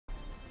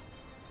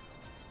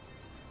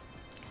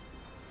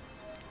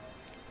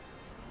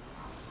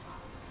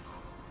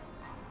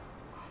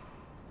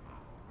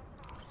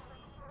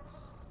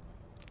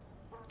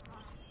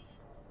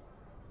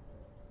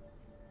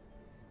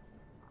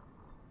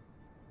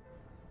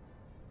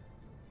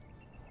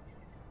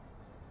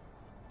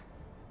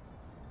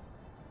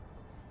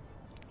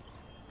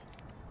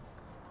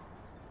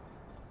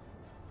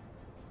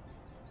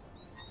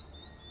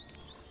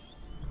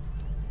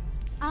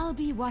I'll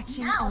be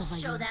watching I'll over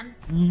show you.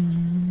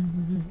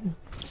 them.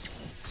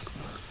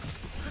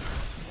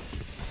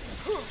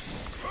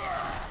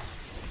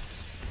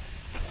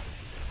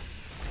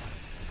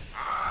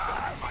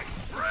 My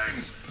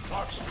friends,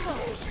 watch the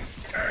roses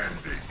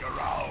standing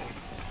around.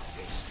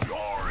 The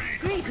glory.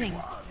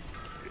 Greetings.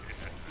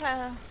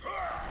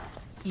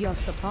 Your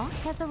support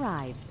has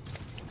arrived.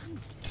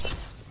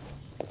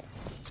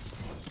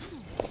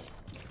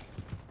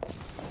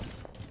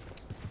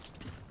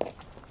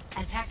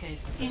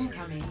 Attackers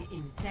incoming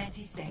in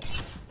 30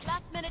 seconds.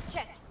 Last minute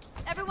check.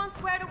 Everyone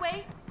squared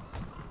away?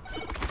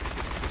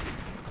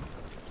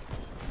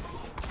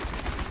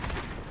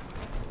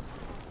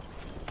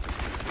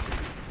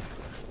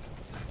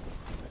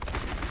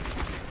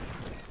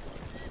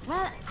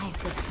 Well, I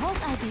suppose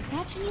I'll be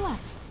patching you up,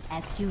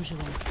 as usual.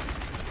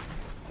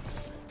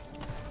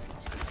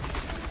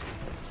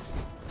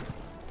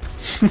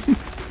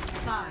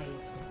 Five,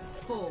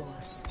 four,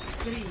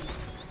 three,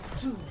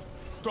 two,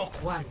 Stop.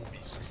 one.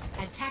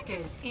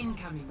 Attackers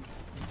incoming.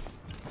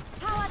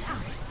 Powered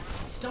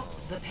up. Stop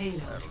the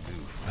payload.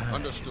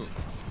 Understood.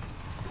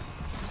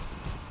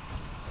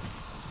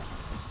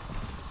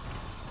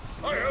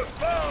 I have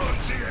found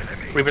the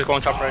enemy. Reaper's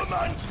going top right. Come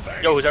and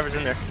thank Yo, whoever's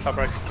in there, top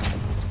right.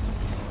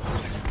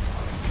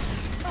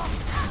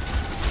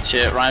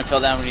 Shit, Ryan fell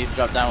down. We need to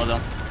drop down with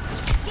him.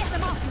 Get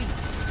them off me.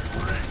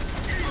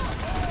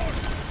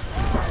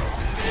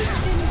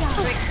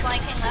 Rick's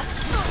flanking left.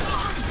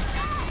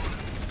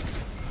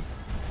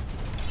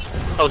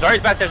 Oh,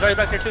 Zarya's back there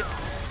too.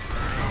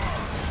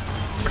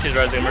 Mercy's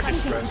rising,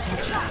 Mercy's rising.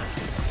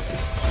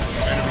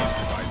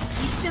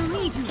 We still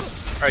need you.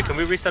 Alright, can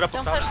we reset up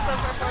Don't top? push so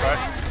far forward.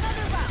 Alright.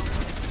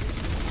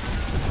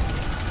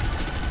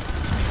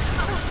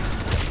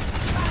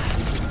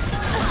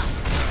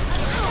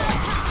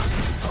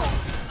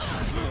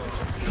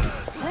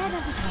 Where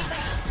does it hurt?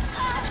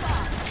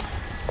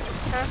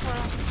 Careful.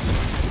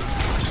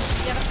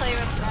 You gotta play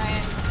with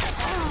Ryan.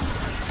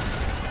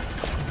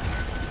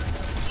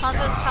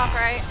 Hanzo's top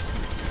right.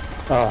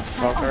 Oh, My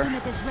fucker.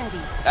 ultimate is ready.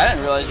 I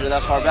didn't realize you were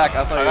that far back.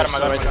 I thought I you got were him, I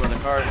still got right him. there with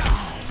the card.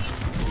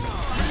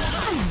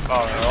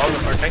 Oh, all of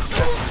them are tanks.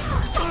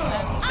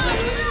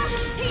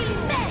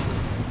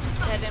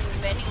 Dead in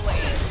many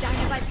ways.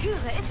 Deine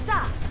Valkyrie ist da.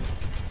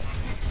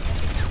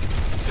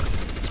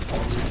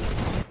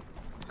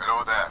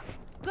 Hello there.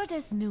 Good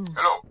as new.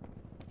 Hello.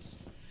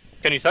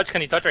 Can you touch? Are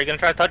you gonna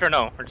try to touch or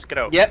no? Or just get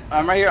out? Yep,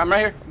 I'm right here. I'm right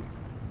here.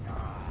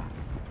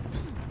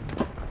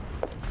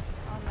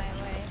 On my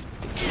way.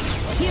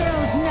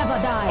 Heroes never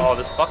die. Oh,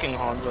 this fucking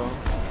Hanzo.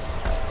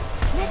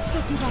 Let's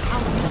get you back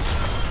out of here.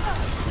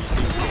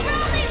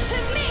 Rally to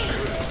me!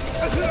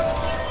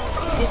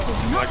 This is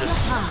I not your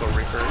just path. go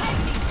Reaper.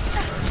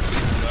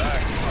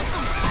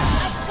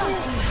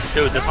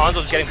 Dude, this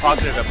Hanzo's getting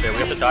pocketed up there. We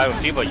have to dive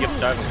him. Diva, you have to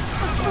dive him.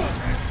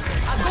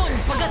 Огонь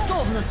по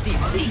готовности.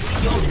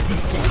 Cease your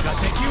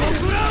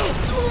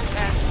resistance.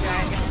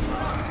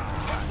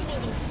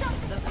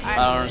 I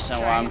don't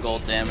understand why I'm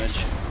gold damage.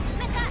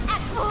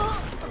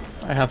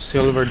 I have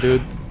silver,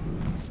 dude.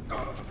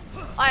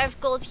 I have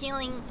gold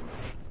healing.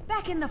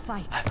 Back in the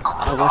fight.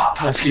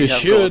 As you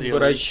should,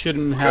 but I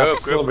shouldn't have Grip,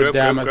 silver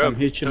damage and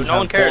he Dude, shouldn't no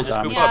one have cares. gold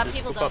Just damage. group Yeah, up. Just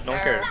people group up. don't No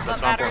one care. cares. What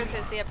That's not matters important.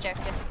 is the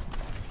objective.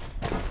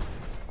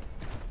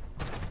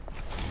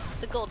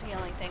 The gold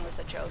healing thing was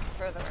a joke,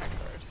 for the record.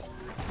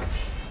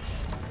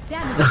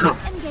 Damage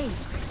is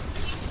engaged.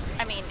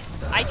 I mean,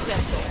 I do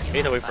have gold healing,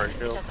 Either way but for it it,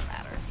 doesn't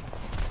matter.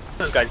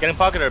 This guy's getting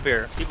pocketed up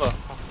here. Diva.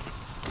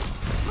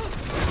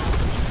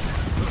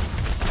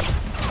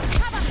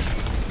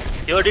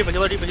 Healer Diva.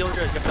 Get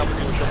help with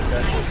Diva.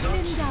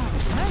 Linda,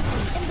 Mercy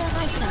in der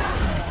Reichweite.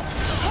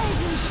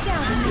 Helden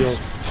sterben Yo.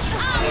 nicht.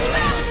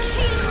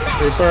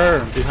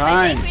 Reaper, I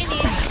behind. think we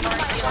need more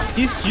healing.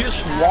 He's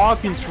just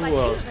walking through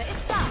us. Valkyrie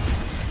ist da.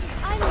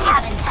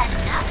 Haven't had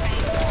enough,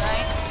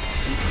 right?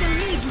 We still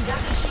need you.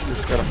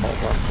 Just gotta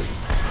fall back.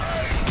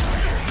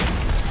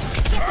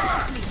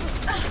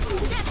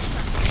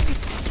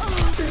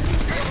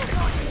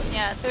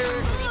 Yeah, the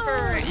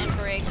Reaper and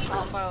Brig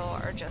combo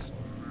are just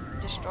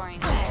destroying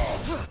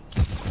it.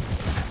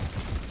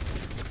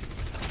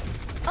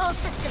 All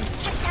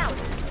systems checked out.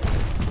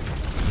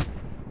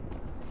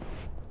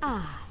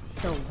 Ah,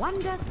 the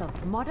wonders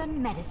of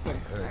modern medicine.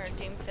 Or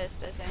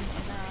Doomfist is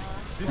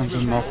in I'm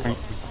doing nothing.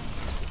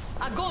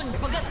 Огонь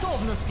по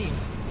готовности.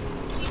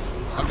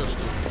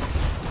 Understood.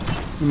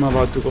 I'm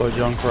about to go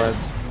junk red.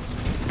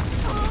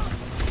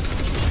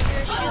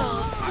 your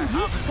shield.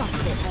 You've got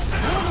this.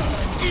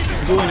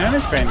 I'm doing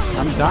anything.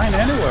 I'm dying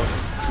anywhere.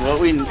 What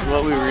we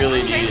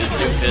really need is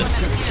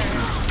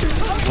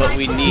Doomfist. What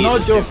we need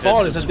Not is your Doomfist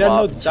fault. to It's that they're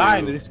swap not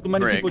dying. to There's too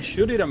many Brig. people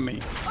shooting at me.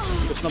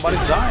 Because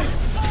nobody's dying.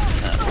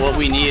 What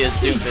we need is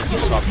Doomfist to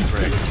swap to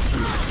Brig.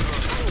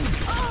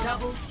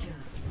 Double kill.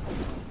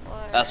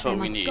 That's I what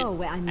we must need. go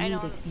where I'm I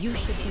needed. don't You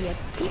should be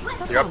at peak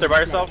You're up there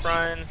by performance yourself, level.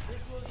 Ryan.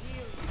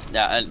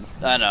 Yeah,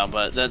 I know,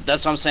 but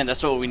that's what I'm saying.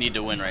 That's what we need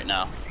to win right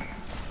now.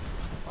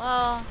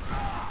 Well,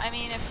 I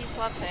mean, if he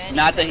swapped to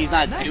Not that he's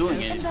not Mercy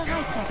doing in it. der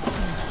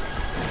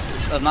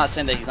Reichweite. I'm not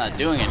saying that he's not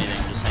doing anything.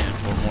 I'm just saying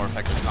or more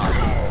effective combo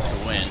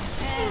to win.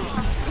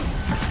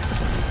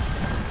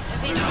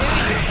 If he's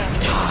doing stuff.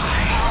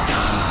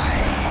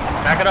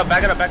 Back it up,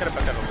 back it up, back it up,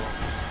 back it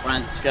up.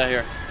 Ryan, let's get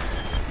here.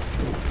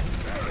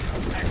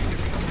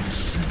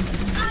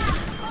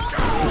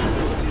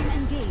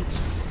 Engage.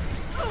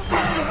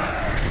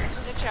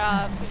 Good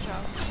job, good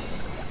job.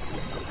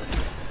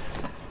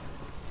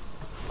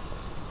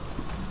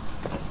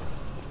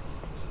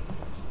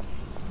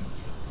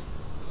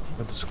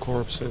 But the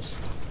corpses.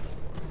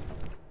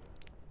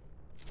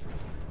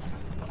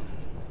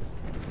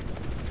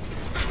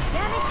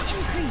 Damage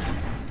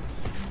increased.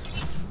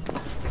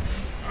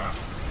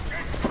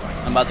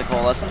 I'm about to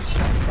coalescence.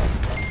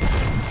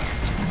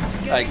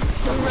 Like,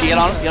 get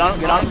on him, get on him,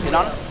 get on him, get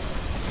on him.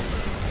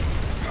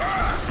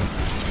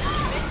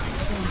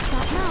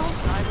 Stop now.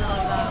 I will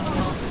allow no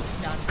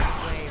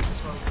substantive way of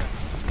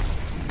progress.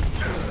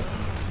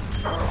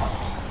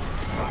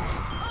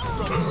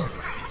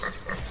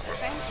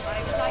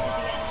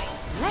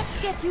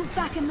 Let's get you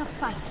back in the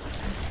fight.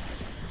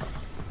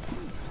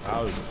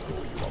 I'll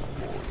throw you up.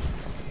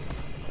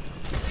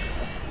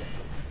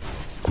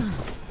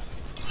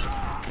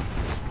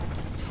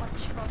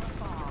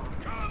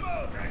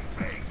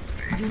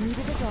 You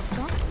needed a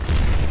doctor?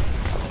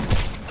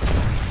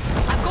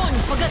 Огонь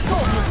по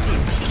готовности!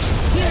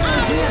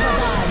 Heroes never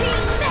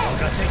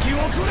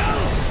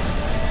die.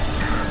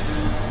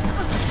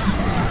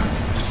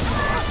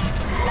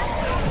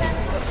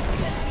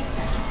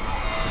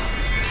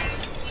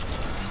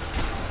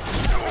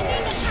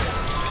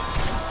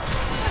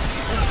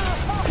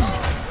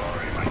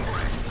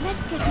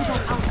 Let's get you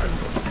that outfit.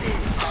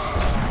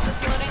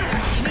 Just letting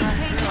their team run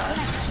through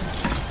us.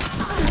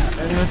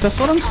 That's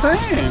what I'm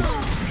saying.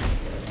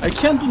 I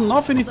can't do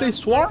nothing if they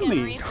swarm Freaking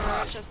me.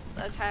 Reaper is just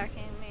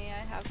attacking me. I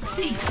have no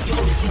Cease your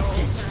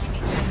resistance.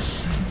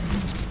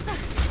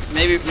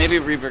 Maybe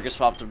Reaper can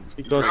swap to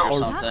Because or all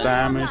something.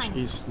 damage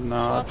is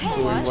not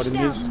doing what it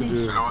needs to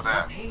do.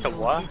 The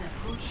what? I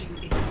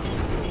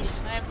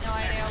have no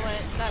idea what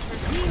that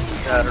person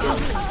is. I don't know.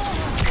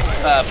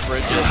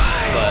 Bridget,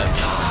 but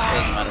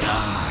doesn't matter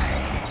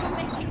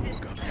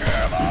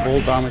now.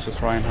 All damage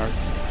is Reinhardt.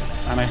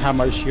 And I have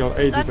my shield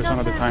 80%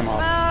 of the time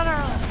off.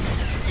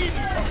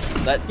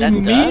 That It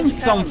means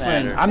does something.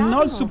 matter. I'm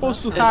not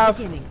supposed to have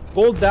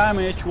gold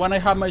damage when I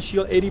have my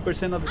shield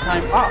 80% of the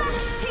time up.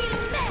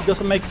 It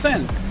doesn't make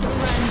sense.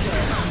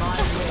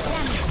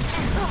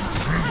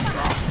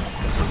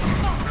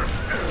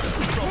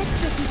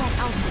 Let's get you that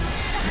outfit.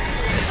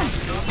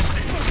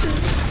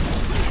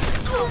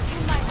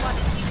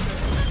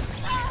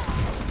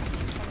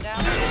 Come down.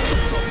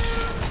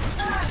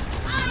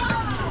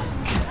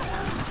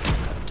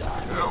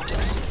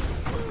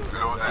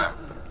 Below there.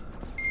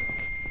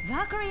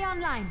 Valkyrie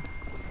online.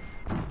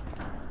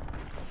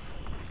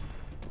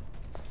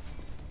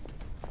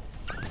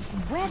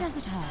 Where does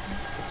it hurt?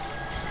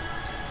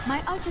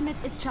 My ultimate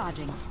is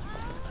charging.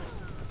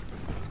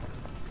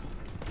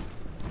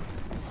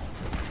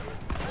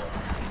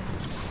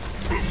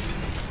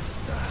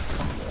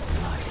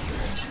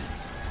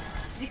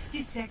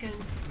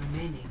 Seconds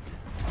remaining.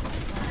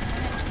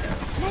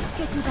 Let's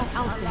get you that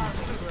outfit.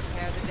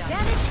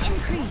 Damage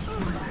increase.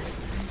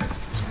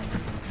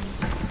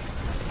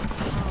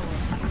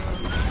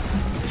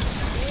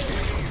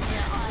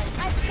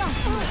 I've got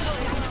you.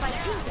 My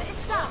user is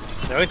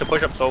stopped. They need to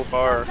push up so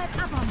far. Get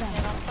up on them.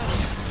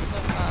 So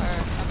far,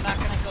 I'm not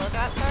gonna go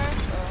that far,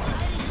 so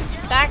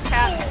back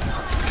cap.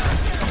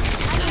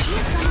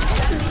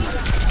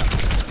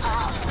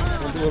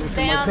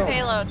 Stay on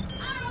payload.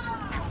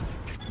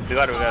 We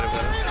got it, we got it, we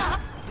got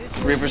it.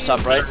 Reaper's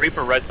top right.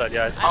 Reaper right side,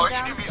 yeah. I'm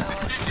down, so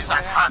let's just go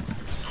down.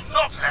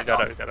 We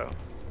got it, we got it.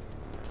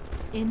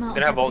 Immer We're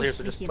gonna have ult here,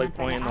 so unterbricht just mich play jemand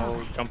point and bei der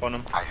I'll jump on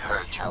him. I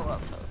heard you. Hella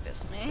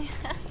focus me.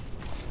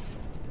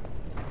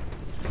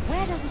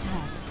 Where does it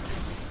hurt?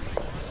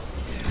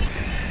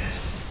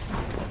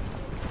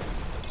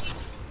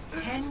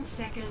 10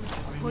 seconds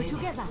Pull remaining.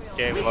 together.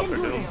 Okay, we love her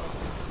can do doom. this.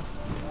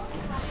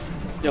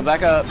 Yo,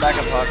 back up, Puck.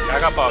 I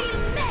got pop.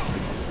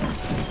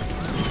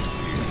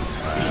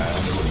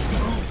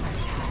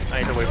 I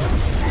need to wait for him to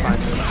find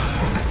me.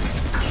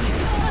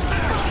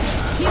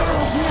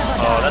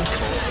 Oh, that's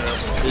cool.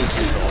 This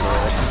is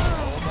all.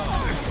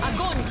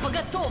 Огонь по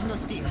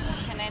готовности!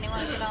 Can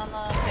anyone get on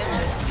the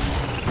payload?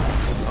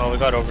 Oh, we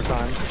got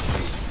overtime.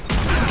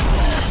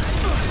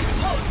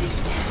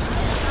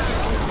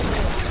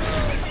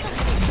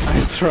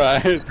 I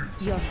tried.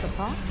 Your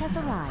support has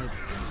arrived.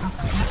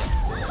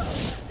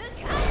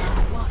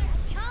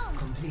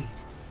 Complete.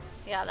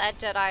 Yeah, that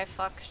Jedi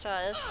fucked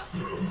us.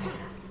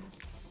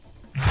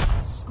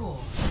 Score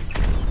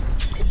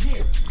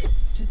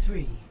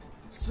 0-3.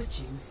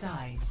 Switching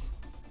sides.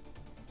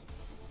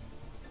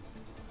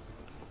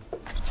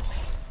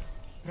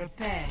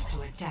 Prepare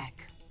to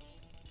attack.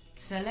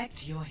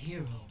 Select your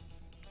hero.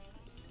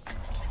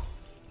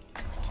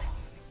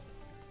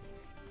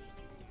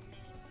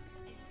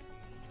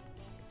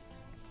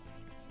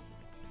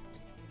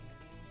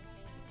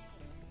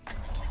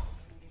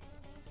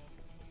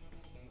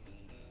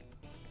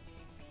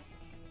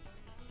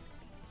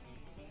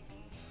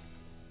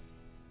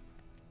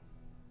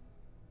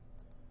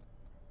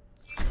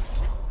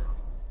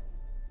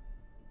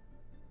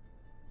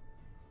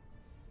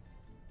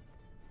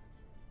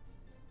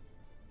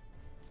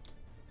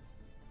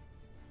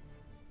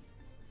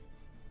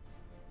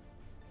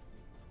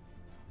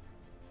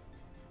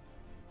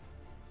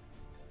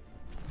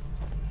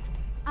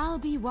 I'll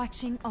be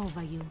watching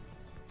over you.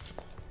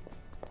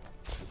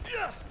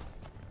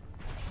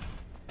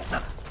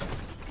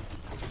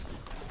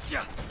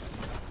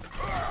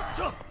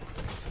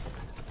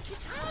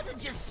 It's hard to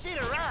just sit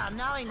around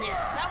knowing there's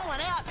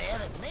someone out there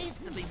that needs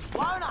to be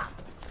blown up.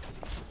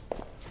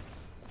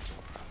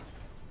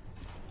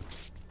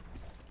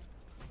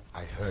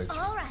 I heard you.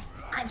 All right,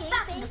 I'm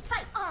back in the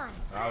fight on.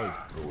 I'll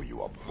throw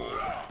you a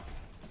ball.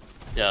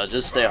 Yeah,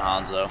 just stay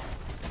Hanzo.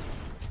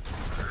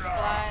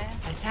 Why?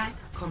 Attack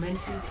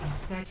commences in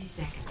 30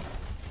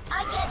 seconds.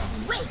 I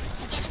can't wait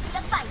to get into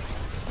the fight.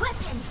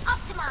 Weapons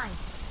optimized.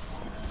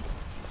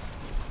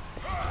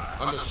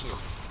 Understood.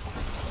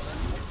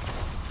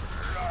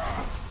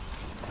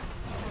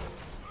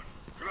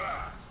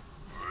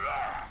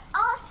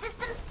 All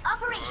systems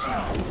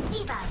operational.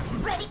 Diva,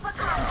 ready for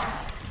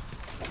combat.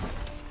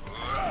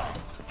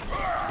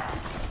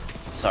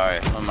 Sorry,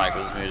 my mic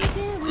was muted.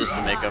 Just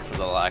to make up for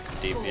the lack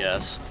of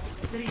DPS.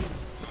 3, 2,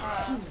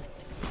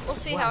 We'll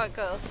see how it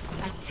goes.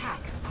 attack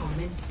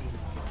commencing.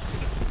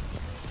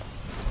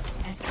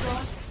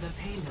 Escort the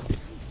payload.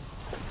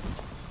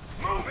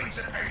 Moving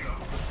to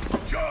payload.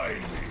 Join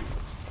me.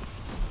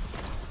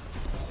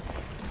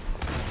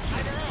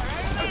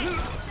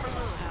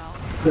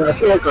 Yeah, I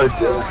feel like I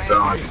just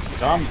died.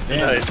 Come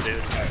Nice,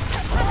 dude.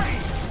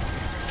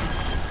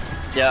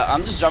 Yeah,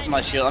 I'm just dropping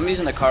my shield. I'm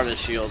using the cart as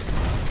shield.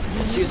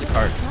 Let's use the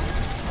cart.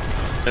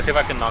 Let's see if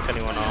I can knock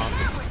anyone off.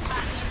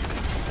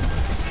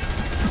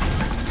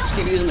 Just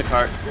keep using the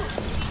cart.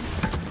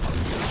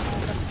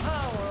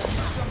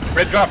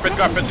 Red drop, red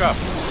drop, red drop.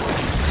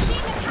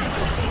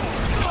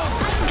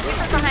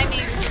 Reaper behind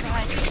me, Reaper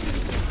behind me.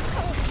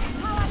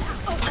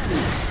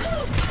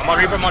 I'm on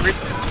Reaper, I'm on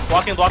Reaper.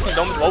 Blocking, blocking,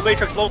 don't low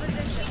Matrix, low.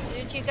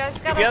 Dude, you guys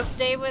gotta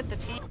stay with the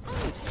team.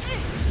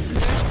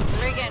 There's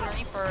friggin'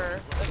 Reaper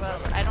with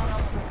us. I don't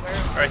know where.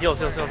 Alright, heals,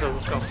 heals, heals, heals,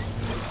 let's go.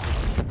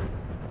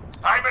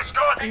 I'm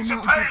escorting the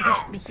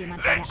payload.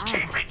 Let's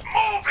keep it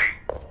moving.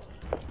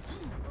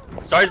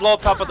 Sorry's low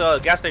up top of the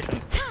gas station.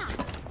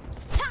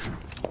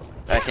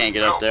 I can't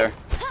get up there.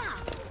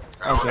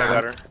 Okay, I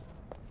got her.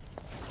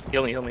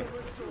 Heal me, heal me.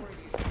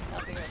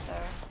 I'll be right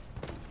there.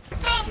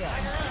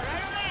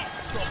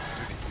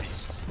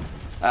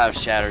 I have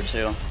shatter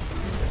too.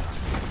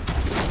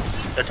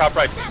 They're top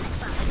right.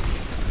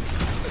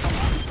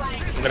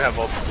 I'm gonna have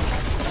both.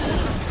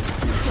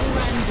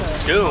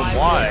 Doom,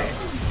 why?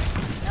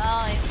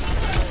 No, he's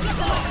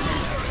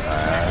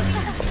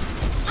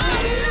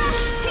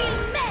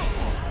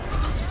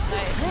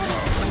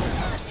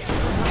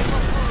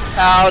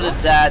How did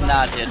that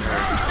not hit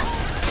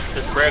her?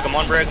 Just Brig, I'm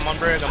on Brig, I'm on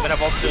Brig. I'm gonna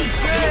have ult soon.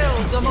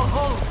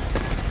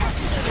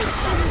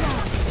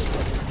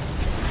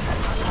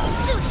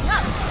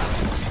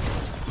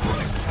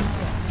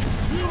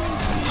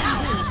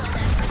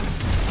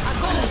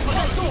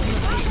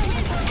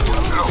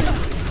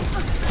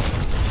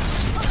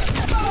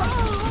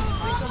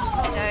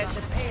 I died.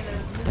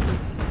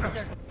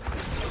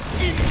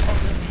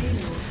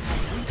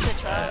 Good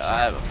job. I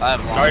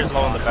have one. Sorry's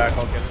low in the back,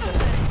 I'll get it.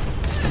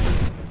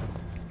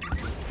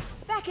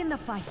 Back in the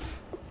fight.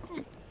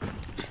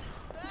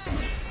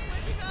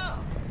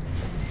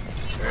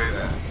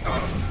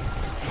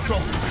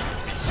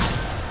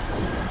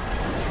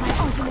 My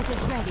ultimate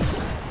is ready.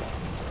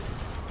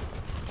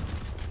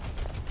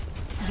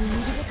 You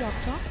needed a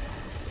doctor?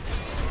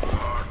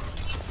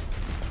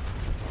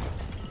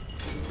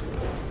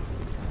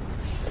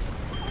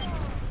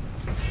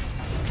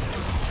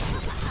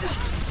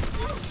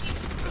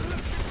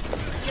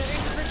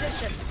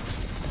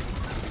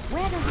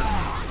 Where does it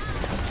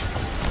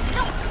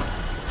go?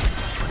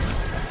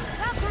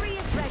 Valkyrie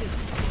is ready.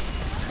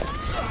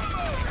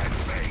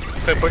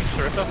 Okay, push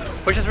Sarissa.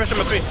 Push Sarissa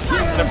McQueen.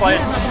 They're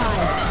flying.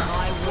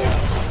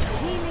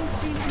 Healing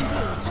stream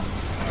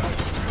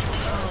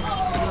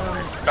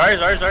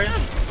engaged. Sorry.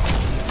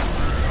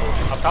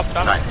 Up top,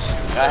 top. I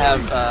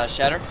have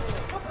shatter.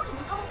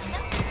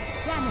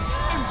 Damage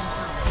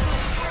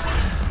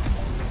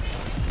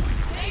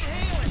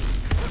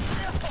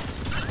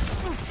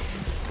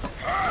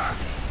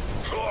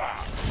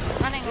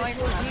Running away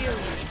from us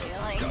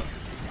immediately.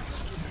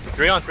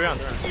 3 on.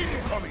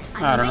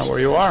 I don't know where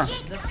you are.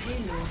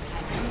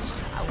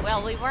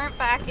 Well, we weren't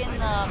back in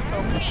the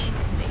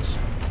propane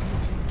station.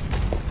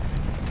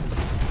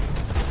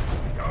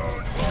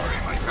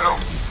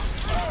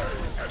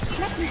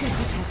 Let me get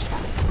the touch.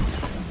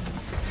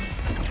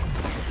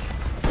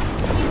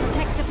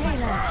 Protect the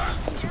payload.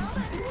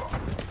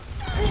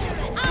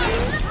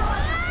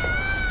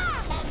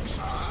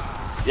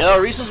 Yo,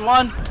 Reese's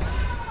won.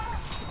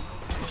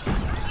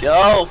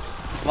 Yo,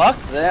 fuck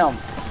them.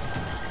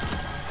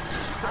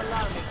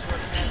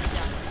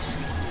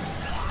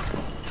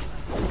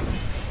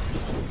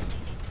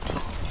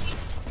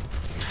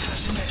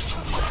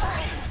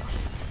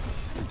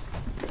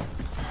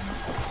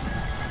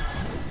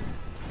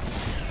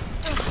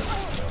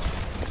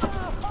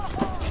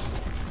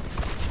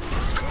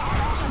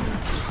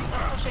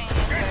 Stop pushing in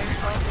very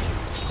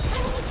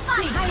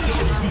slowly.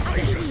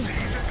 Resistance.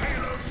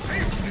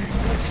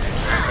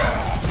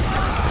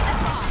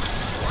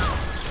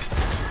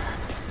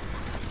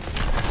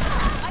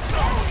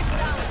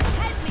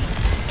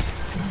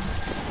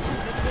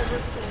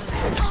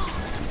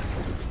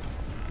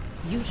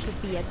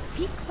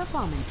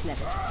 performance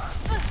level.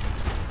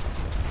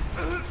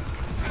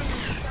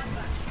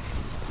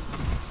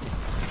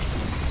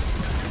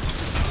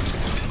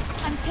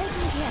 I'm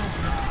taking care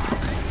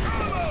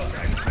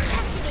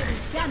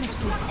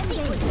of you.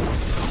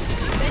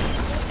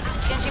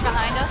 Genji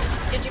behind us.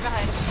 Genji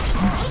behind.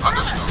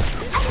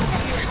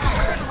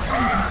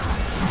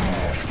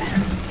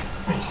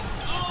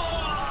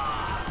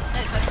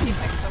 Nice, that's 2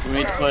 pixels. We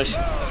need to push.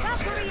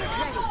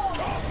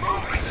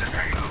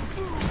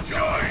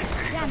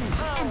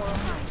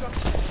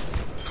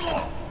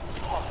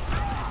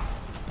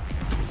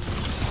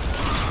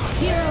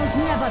 Heroes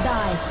never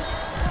die.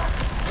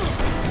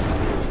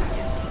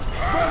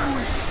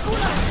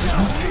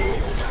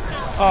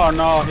 Oh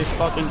no, he's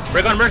fucking.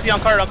 Break on Mercy on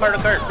card,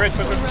 Break.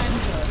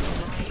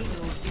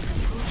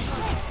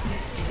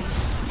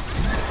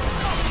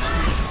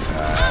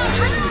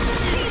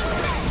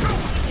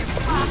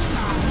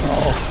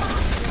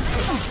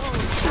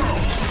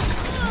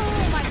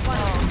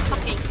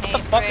 What the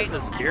fuck is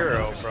this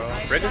hero, bro?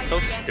 Break is so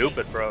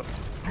stupid, bro.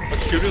 I'm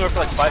shooting her for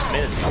like 5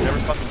 minutes. She never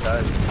fucking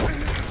dies.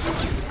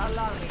 I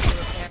love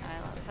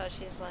how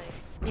she's like,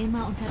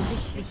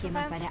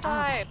 defense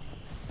type.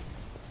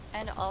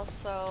 And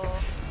also,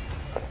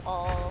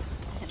 all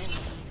enemy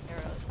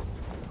heroes.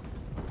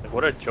 Like,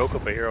 what a joke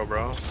of a hero,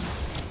 bro.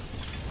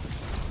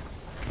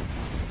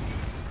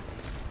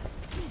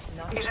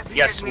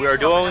 Yes, we are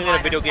doing a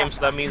video game,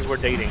 so that means we're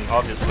dating,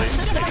 obviously.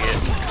 He's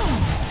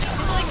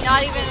like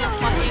not even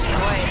fucking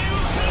away.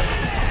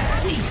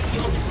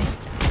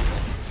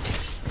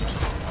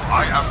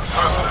 I have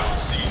personal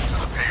seized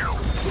the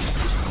payload.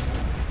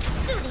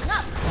 Suiting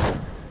up.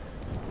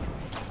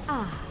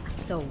 Ah,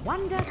 the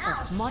wonders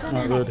of modern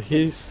Oh, good.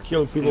 He's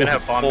killed people I'm gonna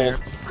with have bomb here.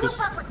 Group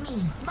up with me.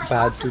 My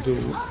bad to do.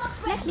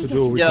 To do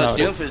Yo, without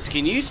it. Doomfist,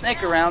 can you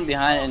snake around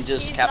behind and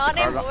just He's cap not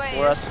the in card voice.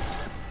 for us?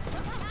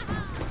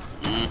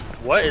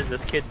 What is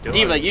this kid doing?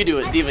 Diva, you do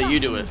it. Diva, you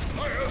do it.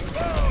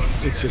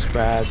 It's just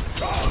bad.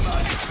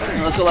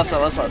 Let's go left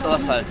side, left side,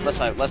 left side, left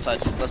side, left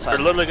side, left They're side.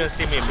 literally gonna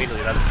see me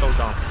immediately. That is so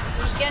dumb.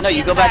 No,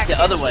 you go back the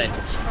other way.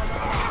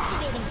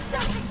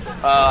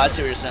 I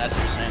see what you're saying. I see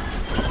what you're saying.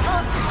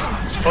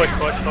 Push.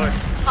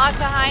 Hog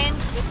behind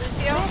with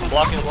Lucio.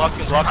 Blocking. I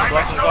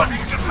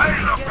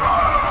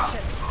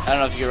don't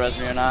know if you can res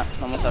me or not.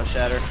 I almost have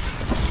shatter,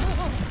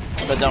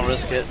 but don't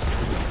risk it.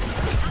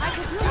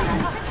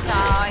 No,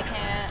 I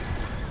can't.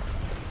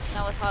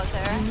 Not with Hog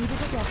there.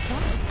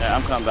 Yeah,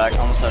 I'm coming back. I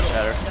almost have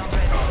shatter.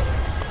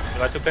 I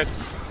got 2 picks.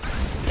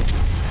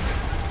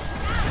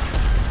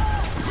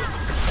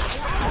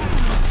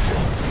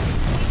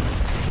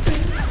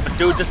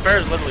 Dude, this bear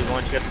is literally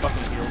going to get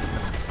fucking healed.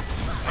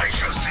 I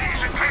shall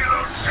seize the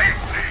payload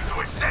safely to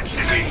its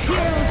destination.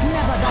 Heroes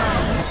never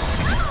die.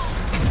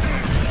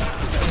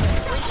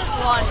 At least just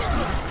one.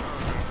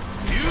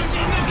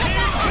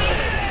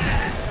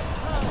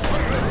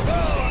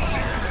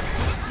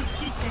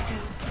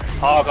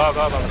 Oh, go,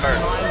 I'm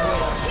hurt.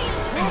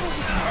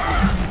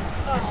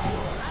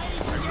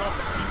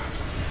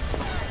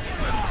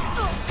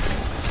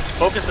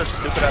 Focus this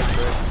stupid ass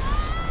bird.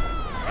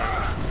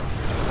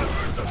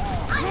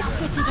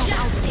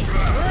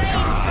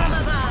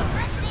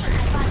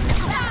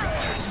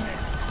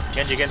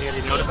 Genji,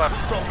 notify.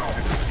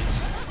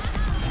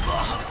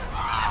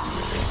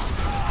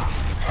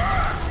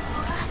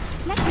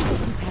 Let me get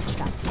you patched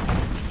up.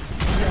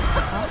 Your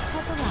support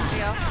has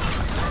arrived.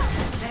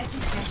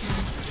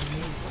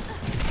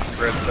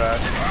 Brick that.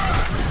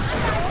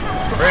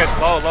 Brick,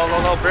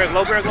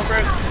 low, brick.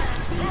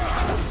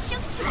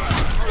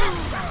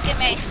 Get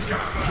me.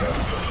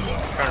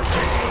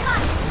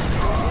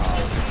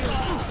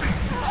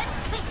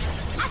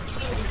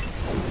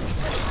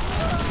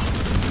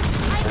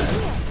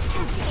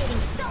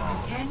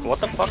 What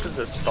the fuck is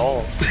this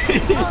stall?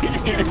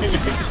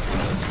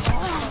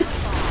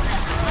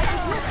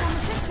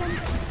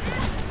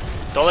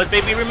 Don't let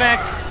baby remake.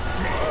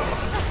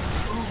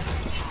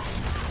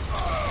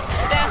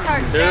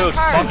 Dude,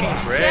 fucking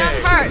Brick.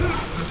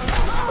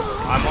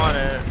 I'm on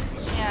it.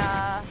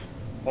 Yeah.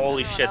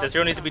 Holy shit, this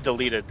hero needs to be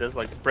deleted. This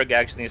like Brig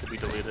actually needs to be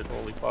deleted.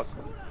 Holy fuck.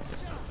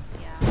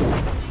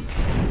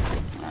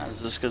 It's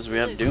just because we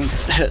have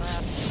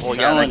Doomfist. Well,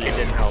 yeah, like, it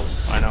didn't help.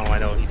 I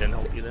know, he didn't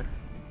help either.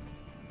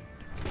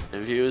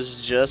 If he was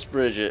just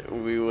Bridget,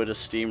 we would have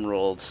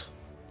steamrolled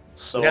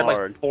so we had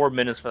hard. like 4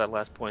 minutes for that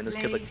last point. This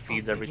kid like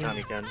feeds every time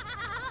he can.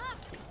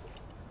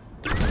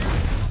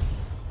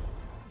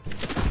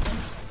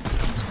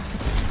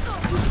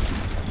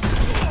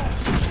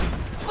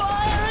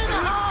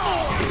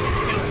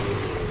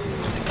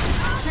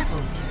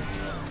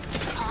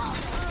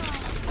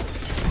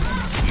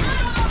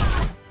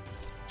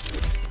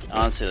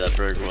 Honestly, that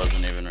Berg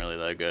wasn't even really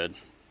that good.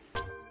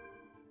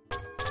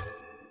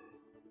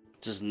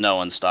 Just no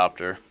one stopped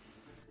her.